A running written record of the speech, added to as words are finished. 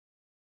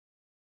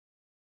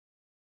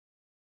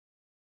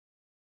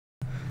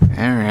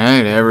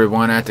Alright,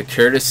 everyone, at the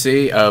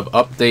courtesy of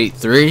Update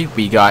 3,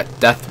 we got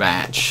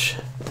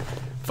Deathmatch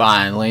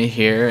finally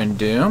here in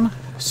Doom.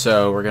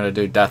 So we're going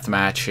to do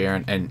Deathmatch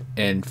here in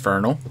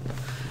Infernal.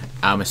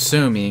 I'm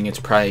assuming it's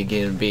probably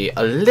going to be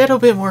a little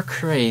bit more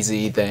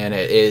crazy than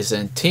it is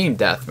in Team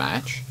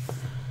Deathmatch,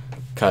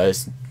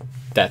 because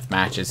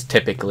Deathmatches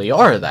typically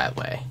are that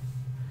way.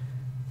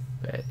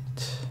 But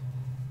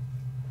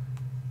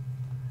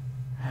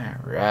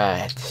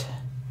alright.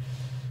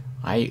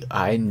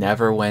 I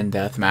never win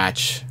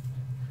Deathmatch.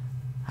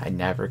 I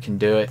never can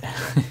do it.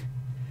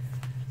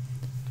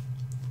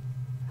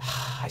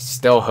 I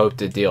still hope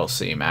the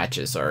DLC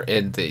matches are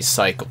in these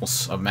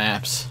cycles of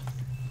maps.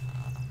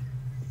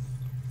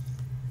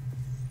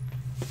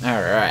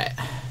 Alright.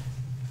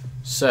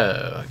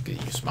 So, I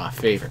could use my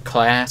favorite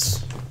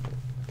class.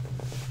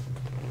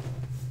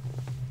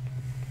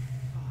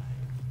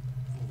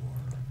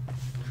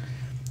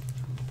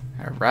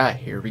 Alright,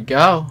 here we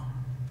go.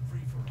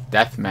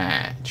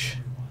 Deathmatch.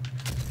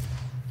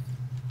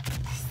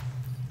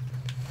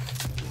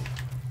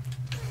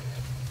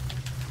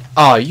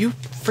 Oh, you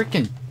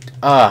freaking...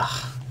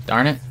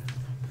 darn it.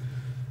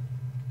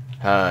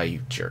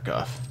 You jerk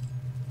off.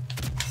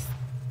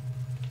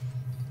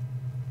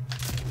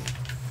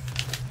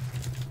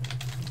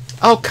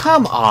 Oh,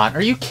 come on.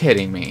 Are you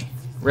kidding me?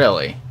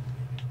 Really?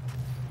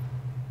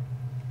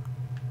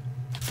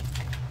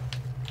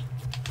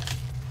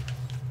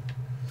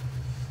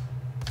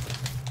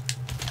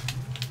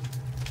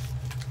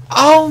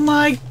 Oh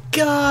my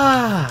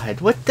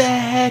god! What the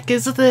heck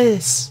is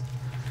this?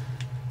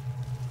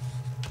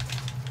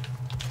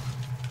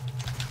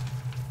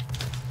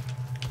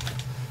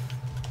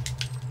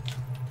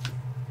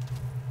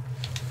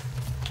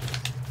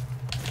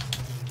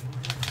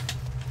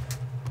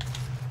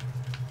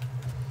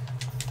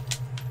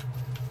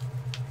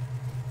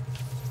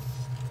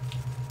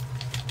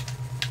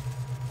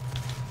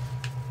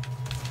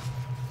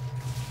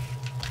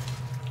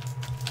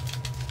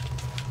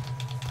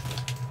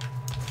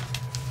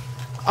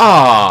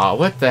 Aw,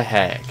 what the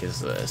heck is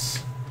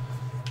this?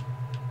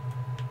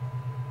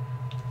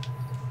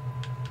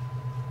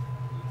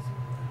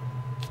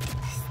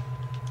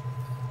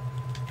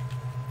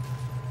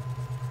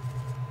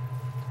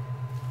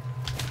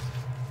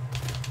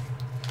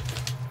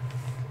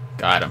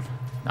 Got him.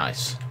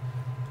 Nice.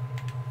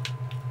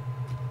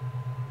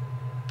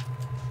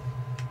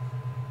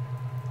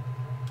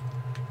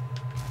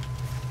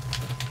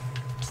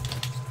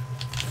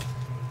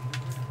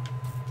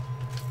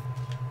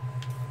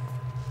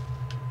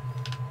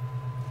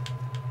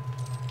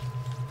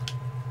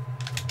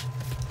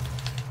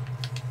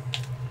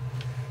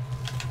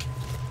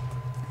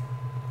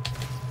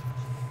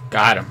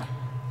 Got him.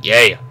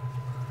 Yeah.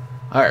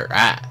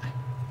 Alright.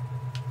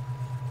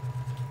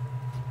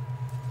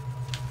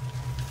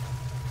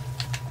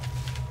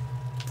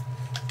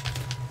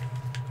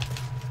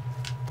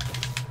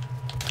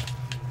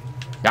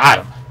 Got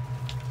him.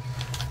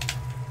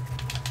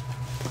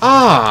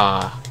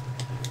 Ah.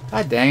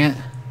 God dang it.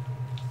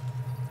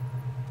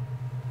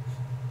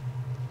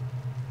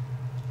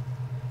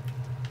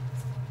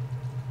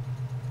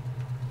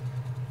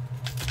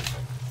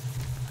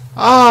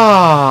 Oh,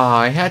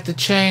 I had the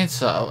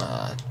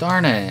chainsaw.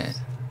 Darn it.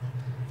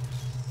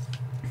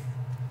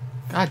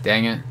 God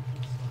dang it.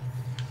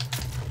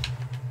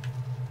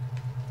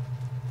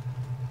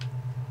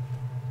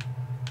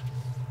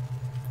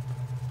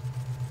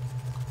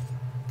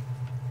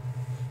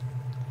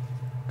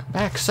 Come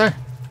back, sir.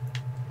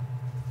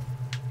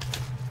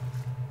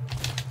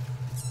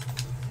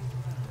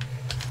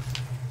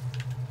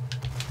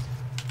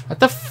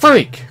 What the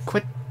freak?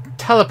 Quit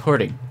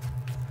teleporting.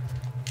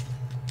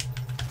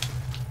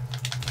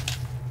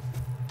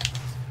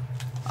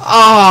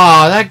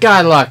 Oh, that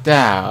guy lucked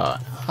out.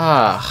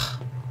 Ugh.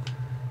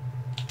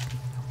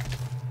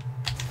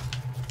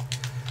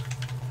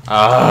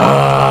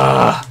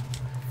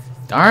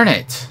 Darn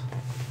it.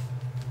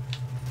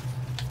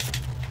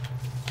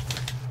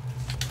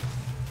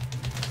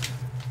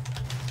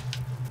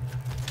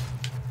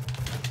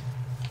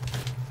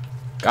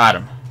 Got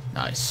him.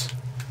 Nice.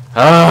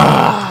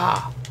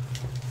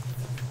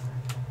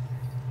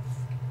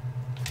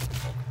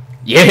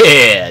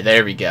 Yeah,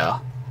 there we go.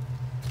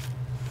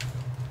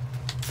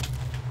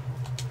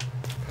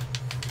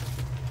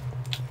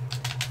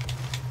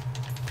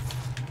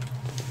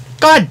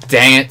 God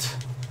dang it!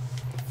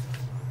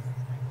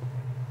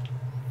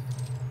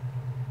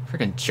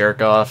 Freaking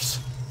jerk-offs.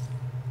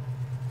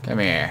 Come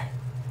here.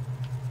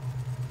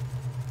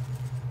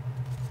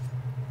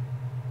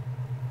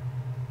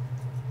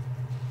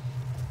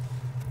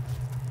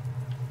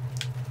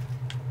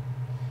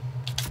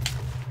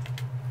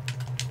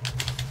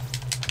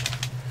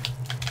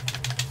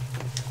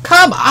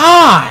 Come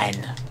on!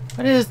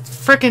 What is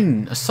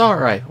freaking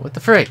assault rifle? What the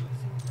frick?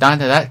 Down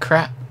to that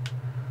crap?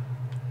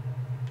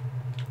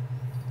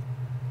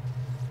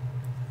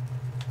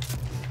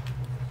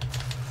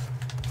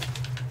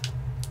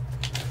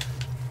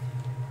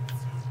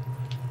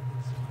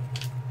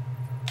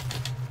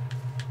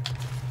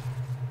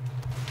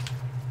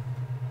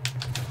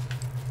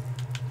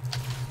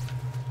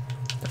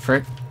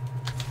 frick?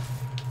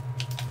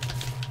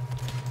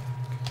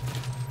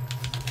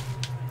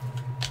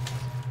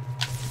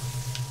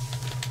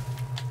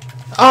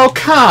 Oh,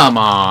 come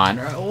on!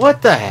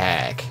 What the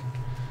heck?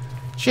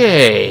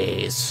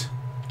 Jeez.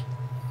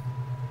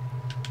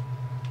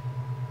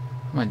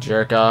 I'm gonna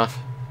jerk off.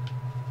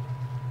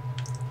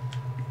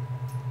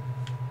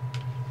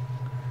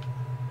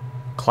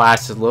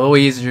 Class is a little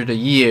easier to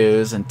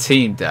use in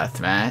team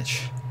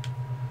deathmatch.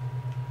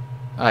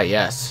 Ah,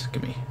 yes.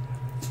 Give me.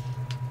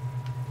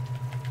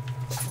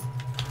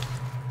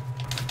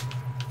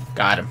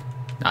 Got him.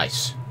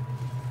 Nice.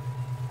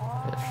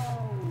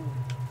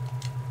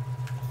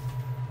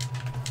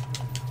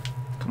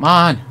 Come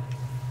on.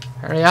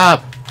 Hurry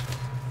up.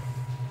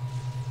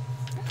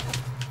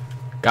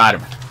 Got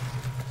him.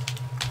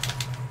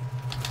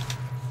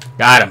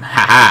 Got him.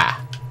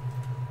 Haha.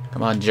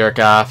 Come on, jerk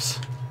offs.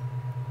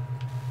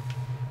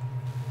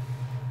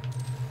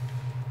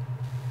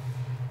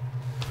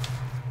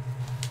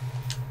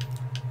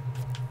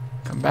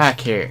 Come back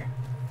here.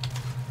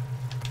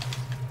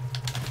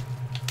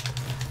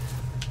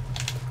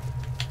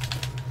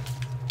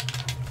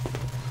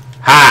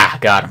 Ha!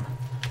 Got him.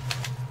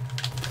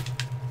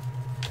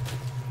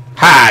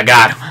 Ha!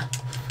 Got him.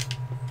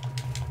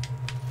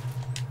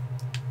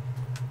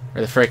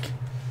 Where the frick?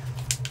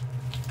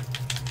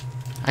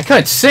 I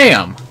couldn't see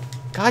him.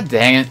 God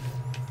dang it.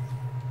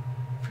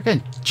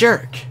 Freaking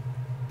jerk.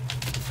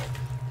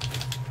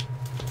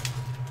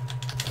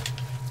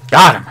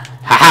 Got him. Ha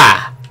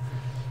ha.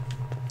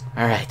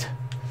 Alright.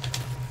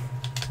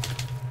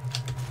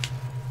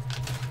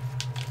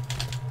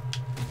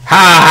 Ha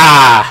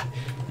ha.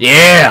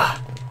 Yeah.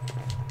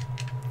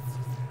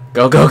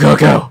 Go, go, go,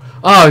 go.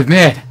 Oh,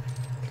 man.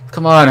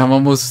 Come on, I'm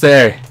almost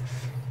there.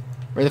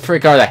 Where the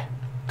frick are they?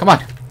 Come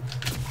on.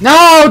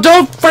 No,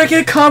 don't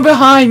freaking come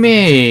behind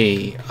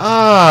me!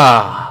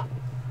 Ah,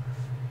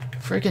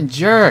 freaking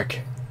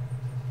jerk!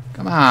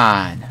 Come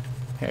on,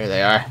 here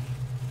they are.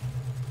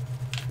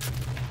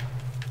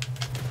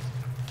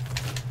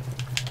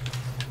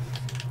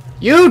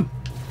 You!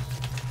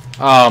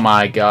 Oh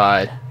my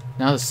god!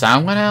 Now the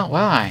sound went out.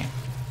 Why?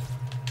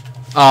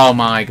 Oh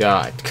my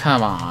god!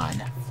 Come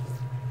on!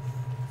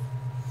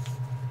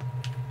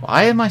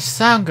 Why did my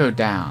sound go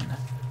down?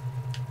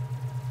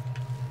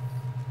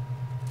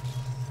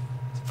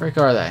 Where the frick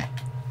are they?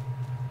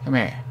 Come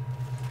here.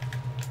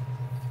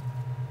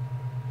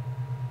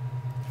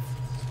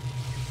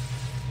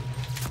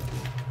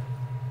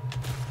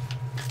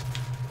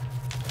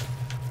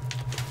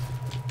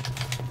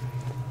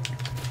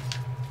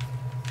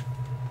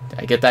 Did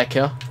I get that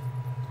kill?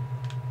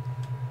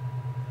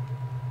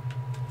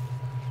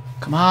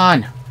 Come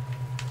on!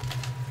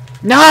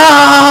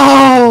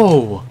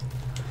 No!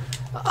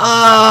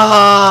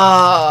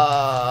 Ah,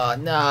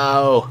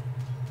 no!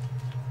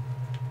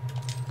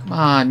 Come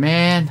on,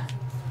 man.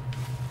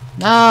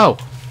 No!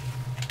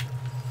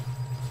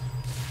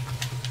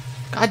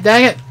 God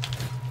dang it!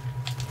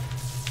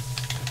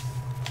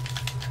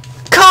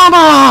 Come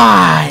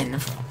on!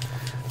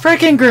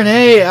 Freaking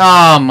grenade!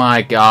 Oh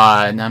my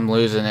god, I'm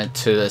losing it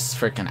to this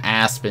freaking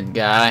Aspen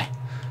guy.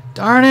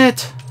 Darn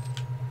it!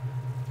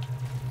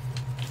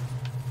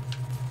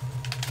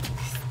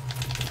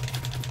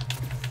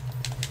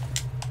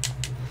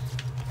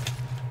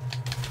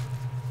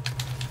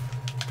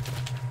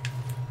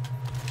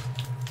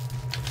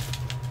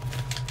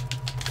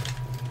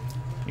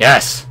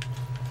 Yes!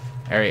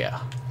 There we go.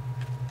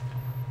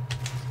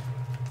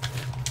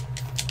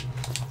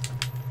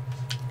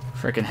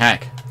 Frickin'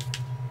 heck.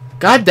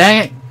 God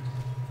dang it!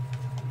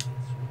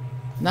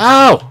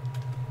 No!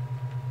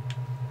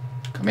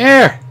 Come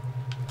here!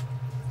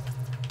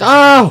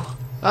 No!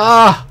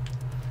 Ah!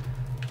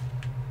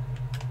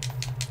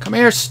 Come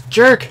here,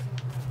 jerk!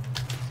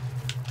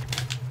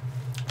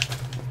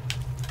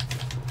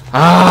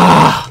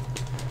 Ah!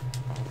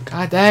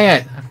 God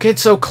dang it! I'm getting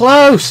so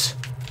close!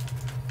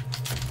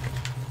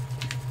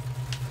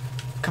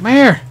 Come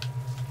here!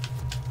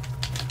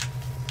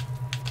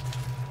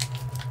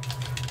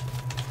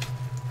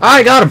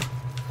 I got him!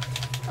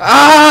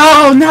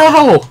 Oh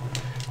no!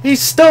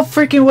 He's still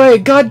freaking away!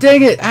 God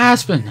dang it,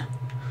 Aspen!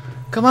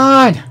 Come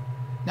on!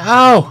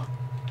 No!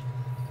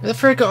 Where the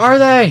frick are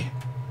they?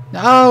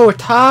 No, we're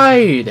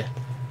tied!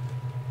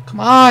 Come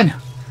on!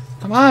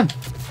 Come on!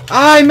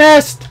 I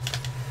missed!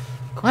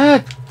 Come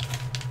on!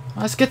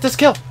 Let's get this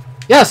kill!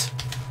 Yes!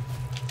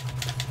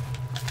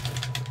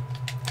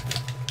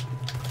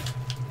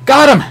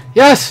 Got him!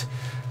 Yes!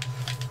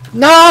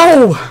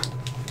 No!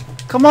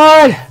 Come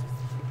on!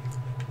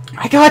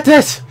 I got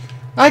this!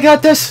 I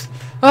got this!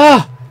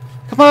 Ah!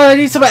 Come on, I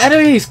need some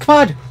enemies! Come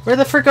on! Where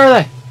the frick are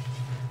they?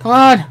 Come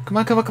on! Come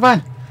on, come on, come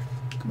on!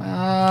 Come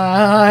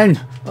on!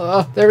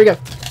 Oh, there we go.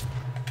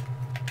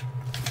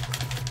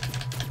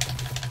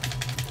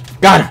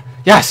 Got him!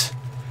 Yes!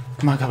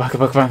 Come on, come on,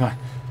 come on, come on, come on.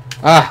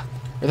 Ah!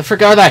 Where the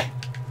frick are they?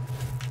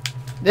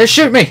 They're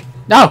shooting me!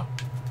 No!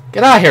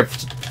 Get out of here!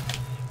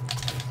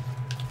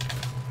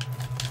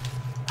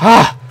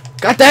 Ah!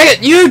 God dang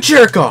it! You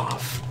jerk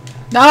off!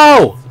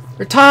 No!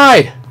 We're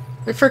tied!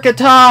 We're freaking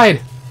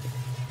tied!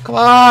 Come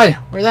on!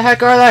 Where the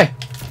heck are they?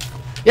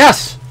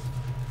 Yes!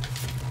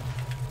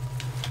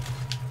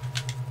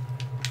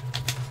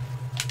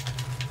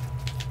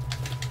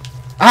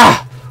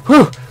 Ah!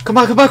 Whew! Come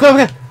on, come on, come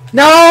on!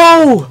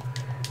 No!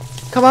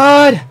 Come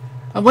on!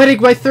 I'm winning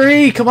by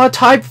 3! Come on,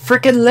 time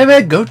freaking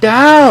limit! Go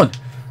down!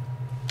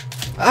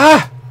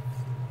 Ah!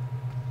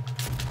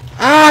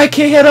 Ah, I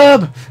can't hit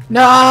him!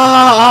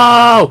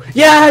 No!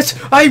 Yes!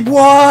 I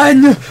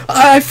won!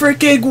 I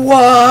freaking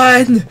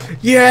won!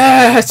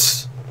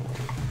 Yes!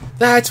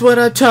 That's what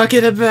I'm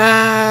talking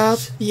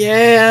about!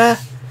 Yeah!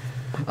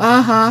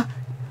 Uh-huh.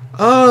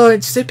 Oh,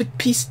 and sip it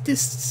piece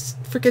this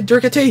freaking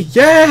drink of tea!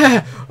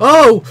 Yeah!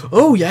 Oh!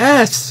 Oh,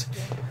 yes!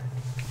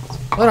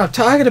 What I'm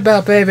talking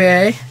about,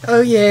 baby!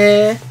 Oh,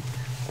 yeah!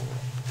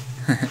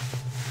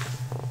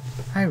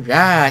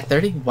 Alright,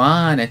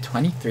 31 and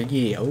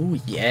 23. Oh,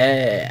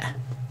 yeah!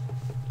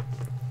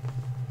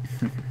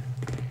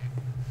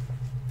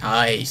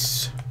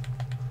 Nice!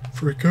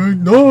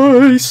 Freaking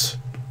nice!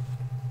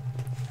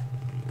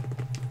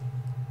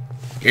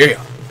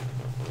 Yeah!